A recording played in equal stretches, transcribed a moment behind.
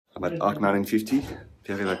I'm at Arc 1950,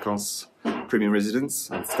 Pierre Vacances premium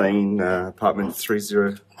residence. I'm staying in apartment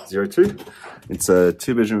 3002. It's a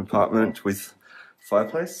 2-bedroom apartment with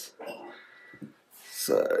fireplace.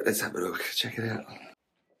 So let's have a look, check it out.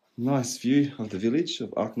 Nice view of the village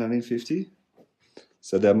of Arc 1950.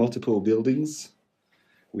 So there are multiple buildings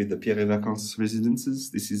with the Pierre Vacances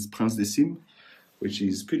residences. This is Paradiski, which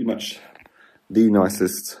is pretty much the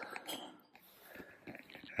nicest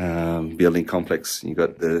building complex. You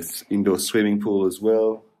got the indoor swimming pool as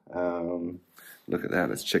well. Look at that,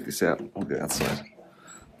 let's check this out. I'll go outside.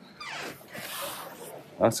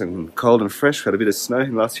 Nice and cold and fresh, had a bit of snow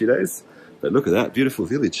in the last few days. But look at that, beautiful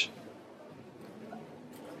village.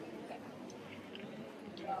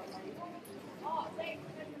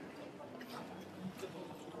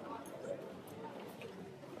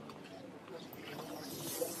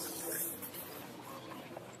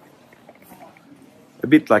 A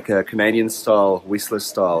bit like a Canadian style, Whistler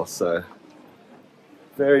style, so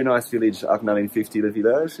very nice village, Arc 1950 Le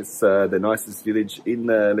Village. It's the nicest village in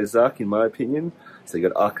Les Arcs, in my opinion. So you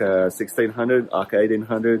got Arc 1600, Arc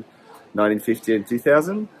 1800, 1950 and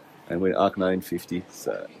 2000, and we're in Arc 1950.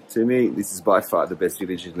 So to me, this is by far the best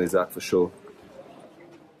village in Les Arcs for sure.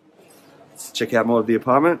 Let's check out more of the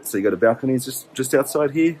apartment. So you got a balcony just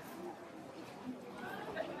outside here.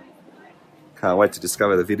 Can't wait to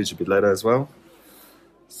discover the village a bit later as well.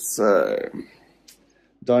 So,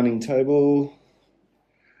 dining table.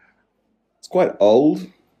 It's quite old,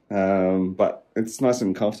 but it's nice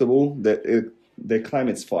and comfortable. They claim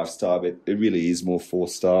it's 5-star, but it really is more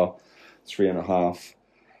 4-star, 3.5.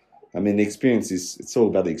 I mean, the experience it's all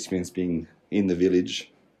about the experience being in the village.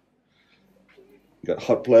 You got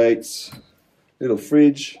hot plates, little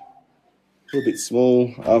fridge, a little bit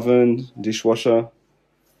small, oven, dishwasher.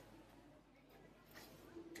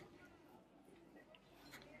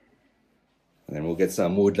 And then we'll get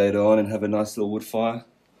some wood later on and have a nice little wood fire.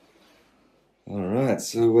 Alright,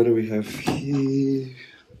 so what do we have here?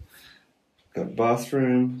 Got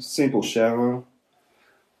bathroom, simple shower.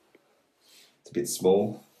 It's a bit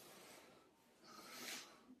small.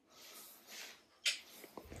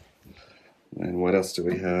 And what else do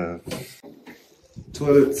we have?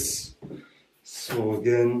 Toilets. So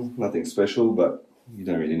again, nothing special, but you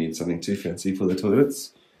don't really need something too fancy for the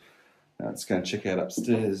toilets. Now let's go and check out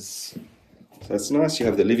upstairs. So that's nice, you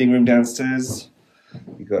have the living room downstairs.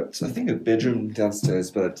 You got, I think, a bedroom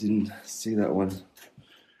downstairs, but I didn't see that one.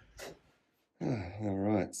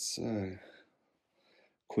 Alright, so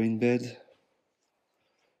queen bed.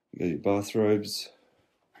 You got your bathrobes.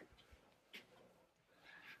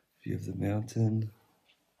 View of the mountain.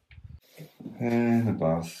 And a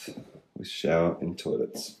bath with shower and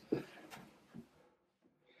toilets.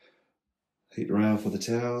 Heat rail for the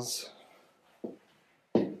towels.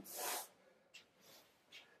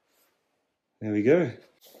 There we go.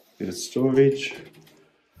 Bit of storage,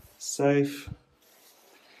 safe.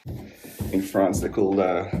 In France, they're called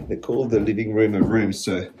the living room a room.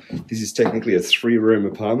 So this is technically a 3-room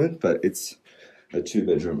apartment, but it's a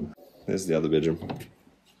 2-bedroom. There's the other bedroom.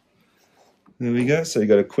 There we go. So you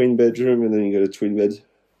got a queen bedroom, and then you got a twin bed.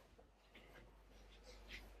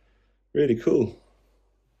 Really cool.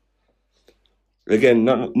 Again,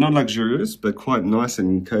 not luxurious, but quite nice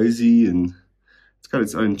and cozy, and it's got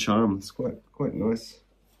its own charm. It's quite nice.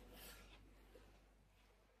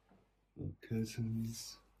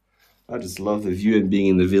 Curtains. I just love the view and being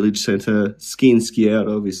in the village centre. Ski in, ski out,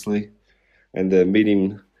 obviously. And the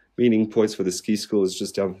meeting points for the ski school is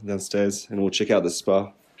just downstairs. And we'll check out the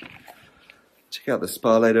spa. Check out the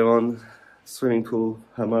spa later on. Swimming pool,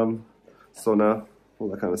 hammam, sauna,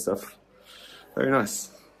 all that kind of stuff. Very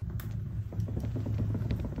nice.